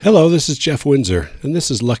Hello, this is Jeff Windsor, and this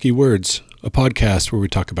is Lucky Words, a podcast where we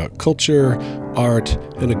talk about culture, art,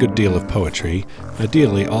 and a good deal of poetry,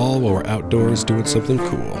 ideally all while we're outdoors doing something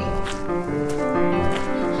cool.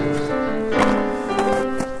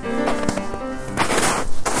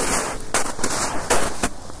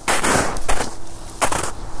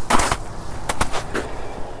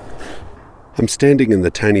 I'm standing in the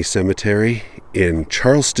tiny cemetery in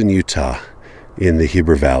Charleston, Utah, in the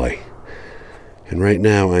Heber Valley. And right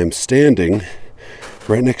now I'm standing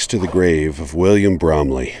right next to the grave of William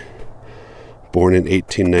Bromley, born in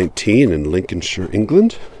 1819 in Lincolnshire,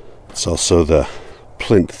 England. It's also the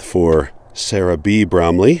plinth for Sarah B.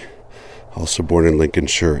 Bromley, also born in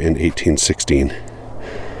Lincolnshire in 1816.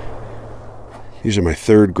 These are my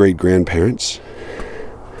third great-grandparents.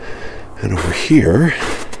 And over here,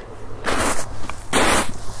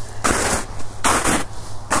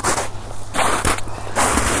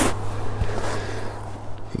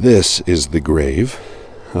 this is the grave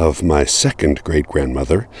of my second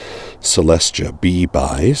great-grandmother, Celestia B.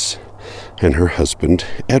 Byes, and her husband,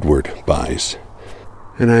 Edward Byes.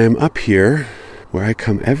 And I am up here where I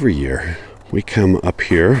come every year. We come up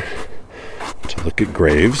here to look at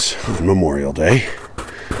graves on Memorial Day,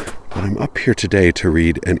 but I'm up here today to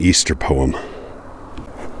read an Easter poem.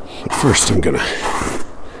 But first I'm gonna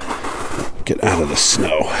get out of the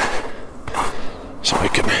snow so I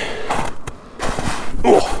can...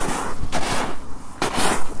 Oh!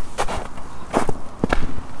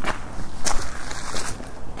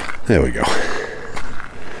 There we go.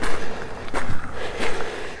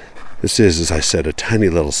 This is, as I said, a tiny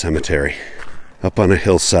little cemetery up on a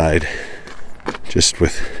hillside, just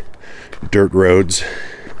with dirt roads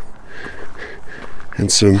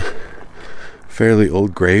and some fairly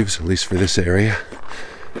old graves, at least for this area.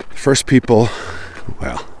 The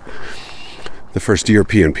first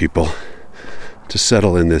European people to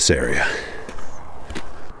settle in this area.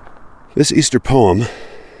 This Easter poem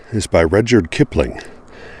is by Rudyard Kipling,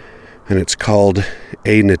 and it's called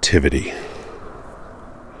A Nativity.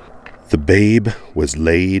 The babe was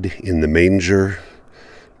laid in the manger,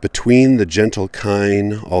 between the gentle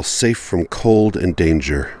kine, all safe from cold and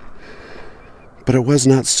danger. But it was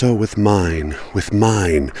not so with mine.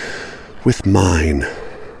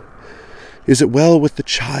 Is it well with the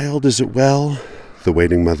child? Is it well? The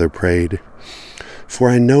waiting mother prayed. For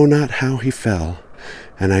I know not how he fell,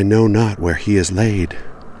 and I know not where he is laid.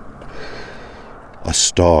 A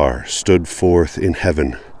star stood forth in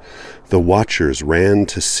heaven. The watchers ran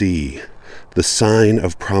to see the sign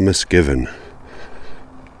of promise given.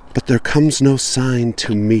 But there comes no sign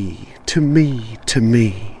to me.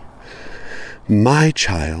 My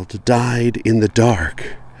child died in the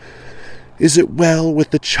dark. Is it well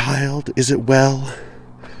with the child? Is it well?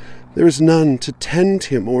 There is none to tend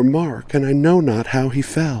him or mark, and I know not how he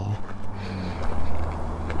fell.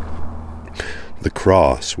 The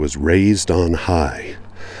cross was raised on high,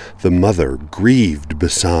 the mother grieved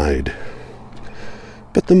beside.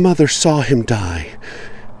 But the mother saw him die,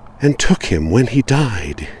 and took him when he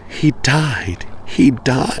died. He died.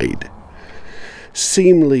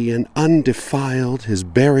 Seemly and undefiled his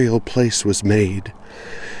burial place was made.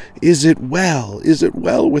 Is it well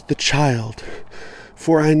with the child?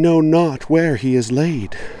 For I know not where he is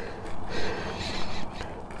laid.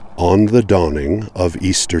 On the dawning of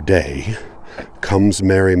Easter Day comes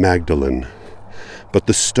Mary Magdalene, but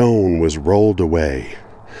the stone was rolled away,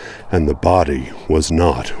 and the body was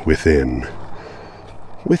not within.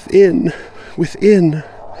 Within.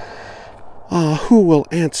 Ah, who will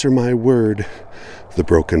answer my word? The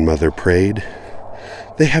broken mother prayed.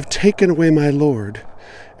 They have taken away my Lord,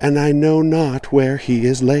 and I know not where he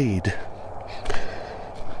is laid.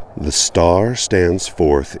 The star stands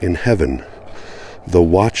forth in heaven. The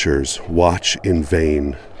watchers watch in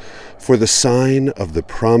vain for the sign of the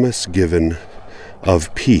promise given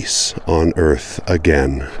of peace on earth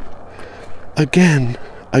again. Again.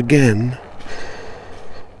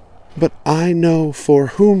 But I know for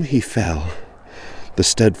whom he fell. The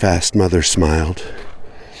steadfast mother smiled.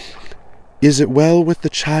 Is it well with the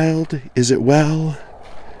child? Is it well?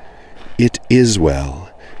 It is well.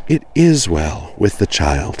 It is well with the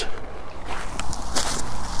child.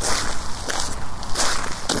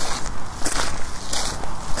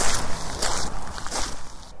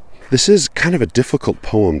 This is kind of a difficult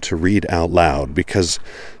poem to read out loud because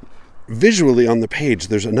visually on the page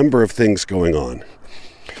there's a number of things going on.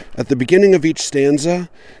 At the beginning of each stanza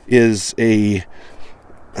is kind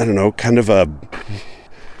of a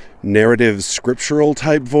narrative scriptural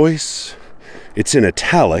type voice. It's in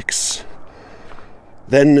italics.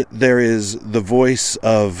 Then there is the voice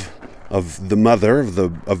of the mother,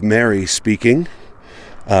 of Mary speaking,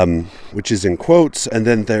 which is in quotes, and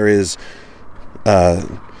then there is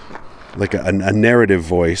like a narrative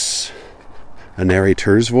voice, a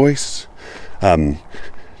narrator's voice,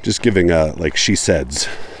 just giving like she saids,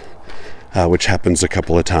 which happens a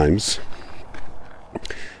couple of times.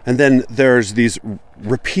 And then there's these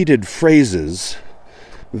repeated phrases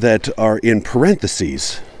that are in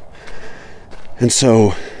parentheses. And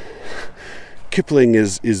so Kipling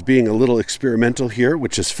is being a little experimental here,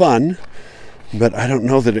 which is fun, but I don't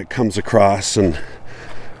know that it comes across, and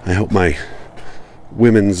I hope my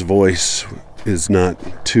women's voice is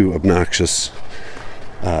not too obnoxious.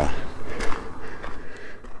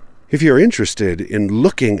 If you're interested in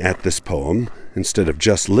looking at this poem instead of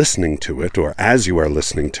just listening to it, or as you are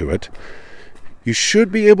listening to it, you should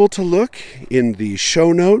be able to look in the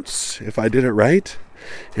show notes if I did it right.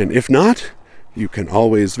 And if not, you can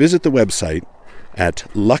always visit the website at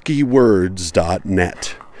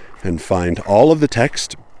luckywords.net and find all of the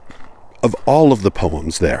text of all of the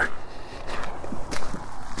poems there.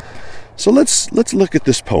 So let's look at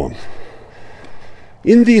this poem.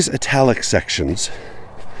 In these italic sections,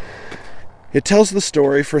 it tells the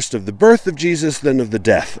story first of the birth of Jesus, then of the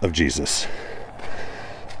death of Jesus.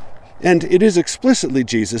 And it is explicitly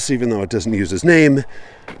Jesus, even though it doesn't use his name,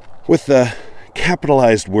 with the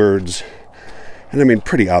capitalized words, and I mean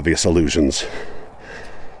pretty obvious allusions.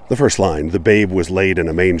 The first line, the babe was laid in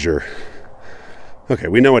a manger. Okay,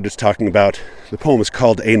 we know what it's talking about. The poem is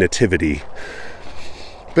called A Nativity.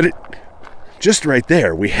 But just right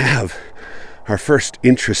there, we have our first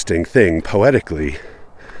interesting thing poetically.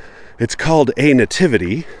 It's called A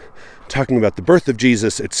Nativity, talking about the birth of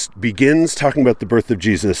Jesus. It begins talking about the birth of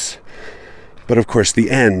Jesus, but of course the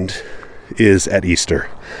end is at Easter.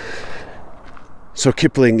 So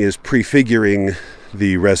Kipling is prefiguring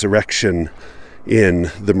the resurrection in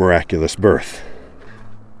the miraculous birth.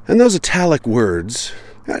 And those italic words,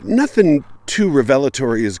 nothing too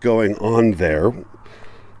revelatory is going on there.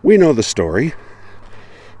 We know the story,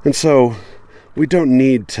 and so we don't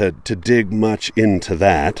need to dig much into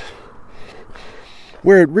that.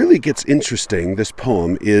 Where it really gets interesting, this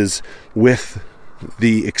poem, is with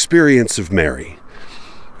the experience of Mary.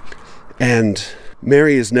 And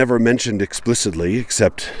Mary is never mentioned explicitly,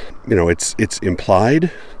 except, it's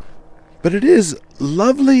implied. But it is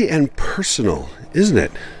lovely and personal, isn't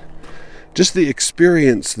it? Just the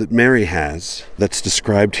experience that Mary has that's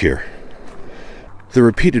described here. The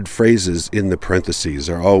repeated phrases in the parentheses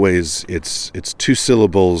are always, it's two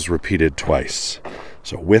syllables repeated twice.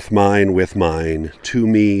 So with mine, to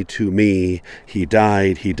me, he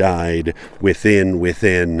died,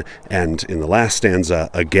 within, and in the last stanza,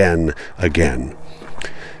 again. And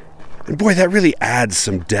boy, that really adds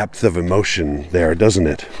some depth of emotion there, doesn't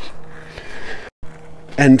it?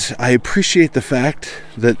 And I appreciate the fact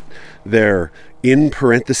that they're in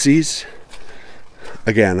parentheses.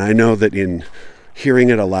 Again, I know that in hearing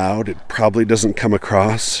it aloud, it probably doesn't come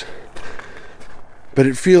across, but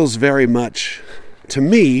it feels very much to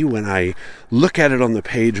me, when I look at it on the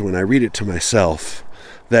page, when I read it to myself,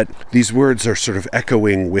 that these words are sort of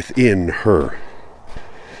echoing within her.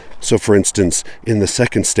 So, for instance, in the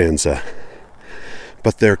second stanza,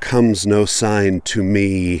 but there comes no sign to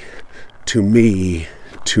me.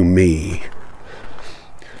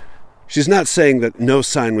 She's not saying that no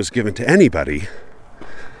sign was given to anybody,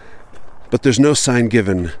 but there's no sign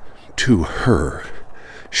given to her.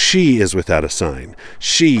 She is without a sign.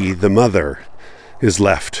 She, the mother, is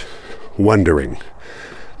left wondering,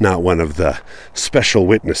 not one of the special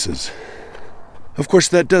witnesses. Of course,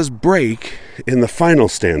 that does break in the final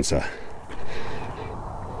stanza.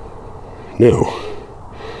 No.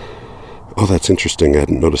 Oh, that's interesting. I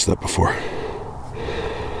hadn't noticed that before.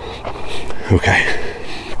 Okay.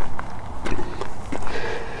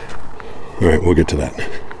 All right, we'll get to that.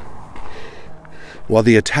 While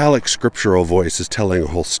the italic scriptural voice is telling a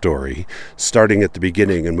whole story, starting at the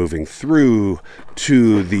beginning and moving through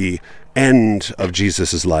to the end of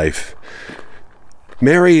Jesus' life,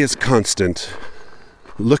 Mary is constant,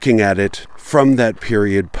 looking at it from that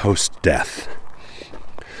period post-death.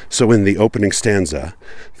 So in the opening stanza,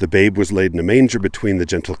 the babe was laid in a manger between the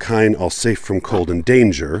gentle kine, all safe from cold and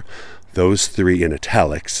danger, those three in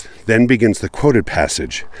italics. Then begins the quoted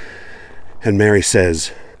passage, and Mary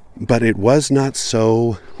says, but it was not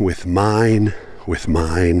so with mine. Is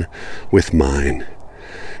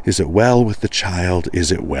it well with the child?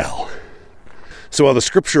 Is it well? So while the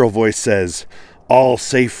scriptural voice says, all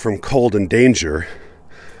safe from cold and danger,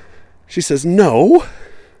 she says, no.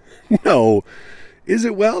 Is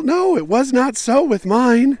it well? No, it was not so with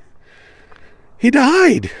mine. He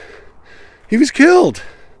died. He was killed.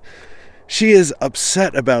 She is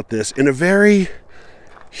upset about this in a very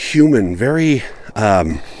human, very,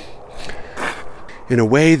 in a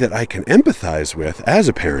way that I can empathize with as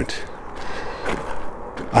a parent.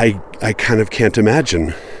 I kind of can't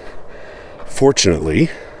imagine, fortunately,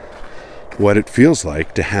 what it feels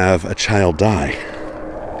like to have a child die.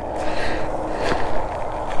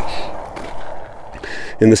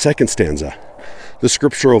 In the second stanza, the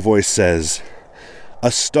scriptural voice says,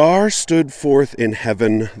 "A star stood forth in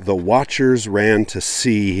heaven, the watchers ran to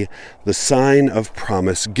see the sign of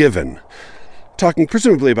promise given." Talking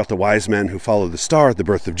presumably about the wise men who followed the star at the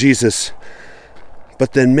birth of Jesus.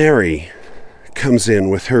 But then Mary comes in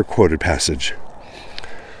with her quoted passage.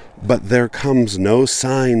 "But there comes no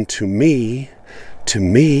sign to me, to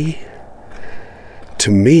me,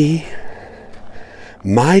 to me.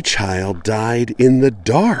 My child died in the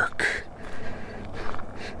dark.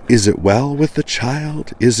 Is it well with the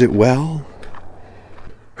child? Is it well?"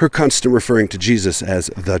 Her constant referring to Jesus as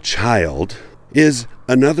the child is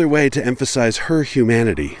another way to emphasize her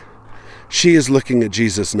humanity. She is looking at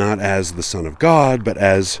Jesus not as the Son of God, but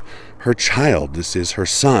as her child. This is her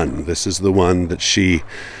son. This is the one that she,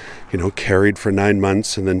 carried for 9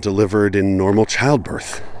 months and then delivered in normal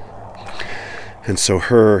childbirth. And so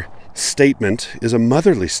her statement is a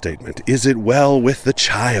motherly statement. Is it well with the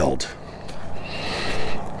child?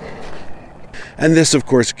 And this, of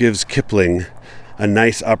course, gives Kipling a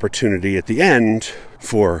nice opportunity at the end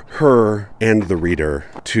for her and the reader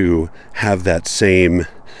to have that same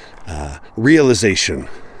realization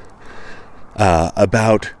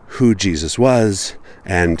about who Jesus was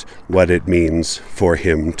and what it means for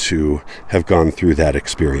him to have gone through that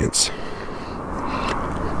experience.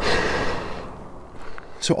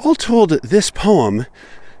 So all told, this poem,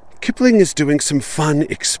 Kipling is doing some fun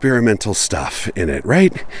experimental stuff in it,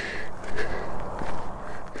 right?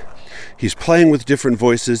 He's playing with different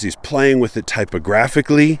voices. He's playing with it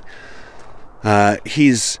typographically.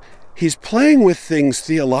 He's playing with things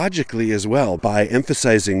theologically as well by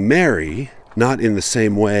emphasizing Mary, not in the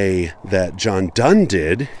same way that John Donne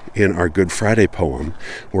did in our Good Friday poem,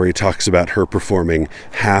 where he talks about her performing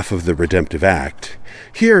half of the redemptive act.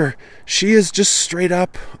 Here, she is just straight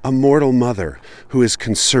up a mortal mother who is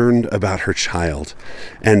concerned about her child,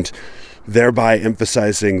 and thereby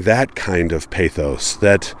emphasizing that kind of pathos,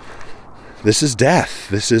 that this is death.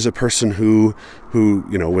 This is a person who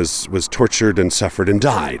was tortured and suffered and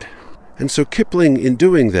died. And so Kipling, in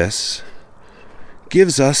doing this,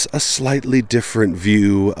 gives us a slightly different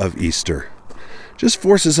view of Easter. Just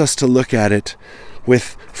forces us to look at it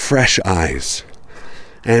with fresh eyes,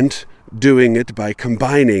 and doing it by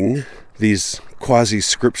combining these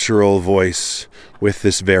quasi-scriptural voice with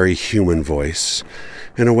this very human voice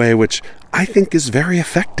in a way which I think is very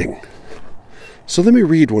affecting. So let me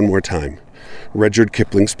read one more time Rudyard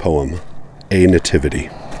Kipling's poem, A Nativity.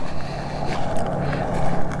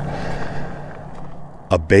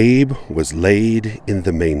 A babe was laid in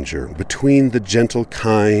the manger, between the gentle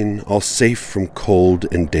kine, all safe from cold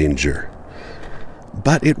and danger.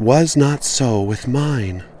 But it was not so with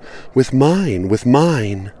mine, with mine, with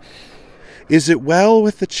mine. Is it well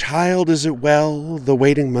with the child, is it well? The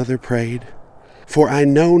waiting mother prayed. For I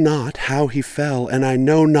know not how he fell, and I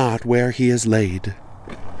know not where he is laid.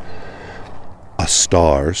 A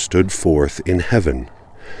star stood forth in heaven.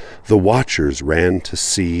 The watchers ran to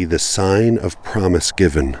see the sign of promise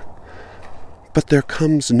given. But there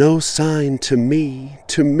comes no sign to me,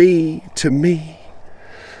 to me, to me.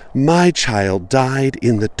 My child died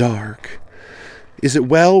in the dark. Is it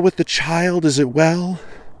well with the child? Is it well?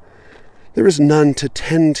 There is none to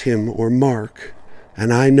tend him or mark,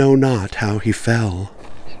 and I know not how he fell.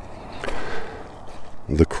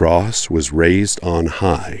 The cross was raised on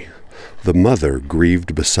high. The mother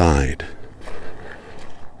grieved beside.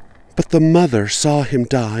 But the mother saw him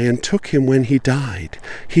die, and took him when he died.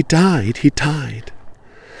 He died, he died.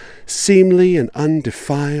 Seemly and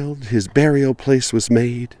undefiled, his burial place was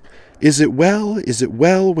made. Is it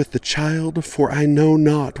well with the child? For I know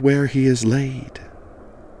not where he is laid.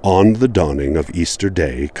 On the dawning of Easter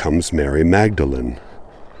day comes Mary Magdalene.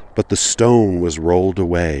 But the stone was rolled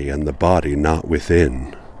away, and the body not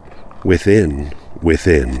within. Within,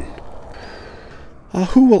 within. Ah,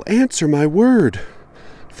 who will answer my word?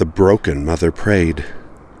 The broken mother prayed.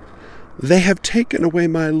 They have taken away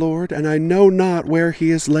my Lord, and I know not where he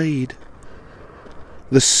is laid.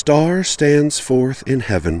 The star stands forth in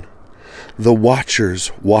heaven. The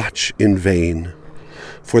watchers watch in vain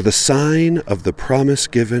for the sign of the promise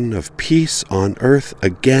given of peace on earth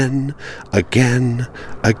again, again,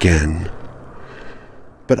 again.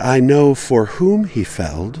 But I know for whom he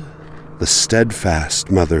felled. The steadfast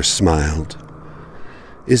mother smiled.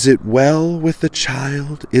 Is it well with the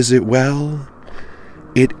child? Is it well?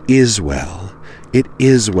 It is well. It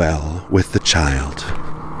is well with the child.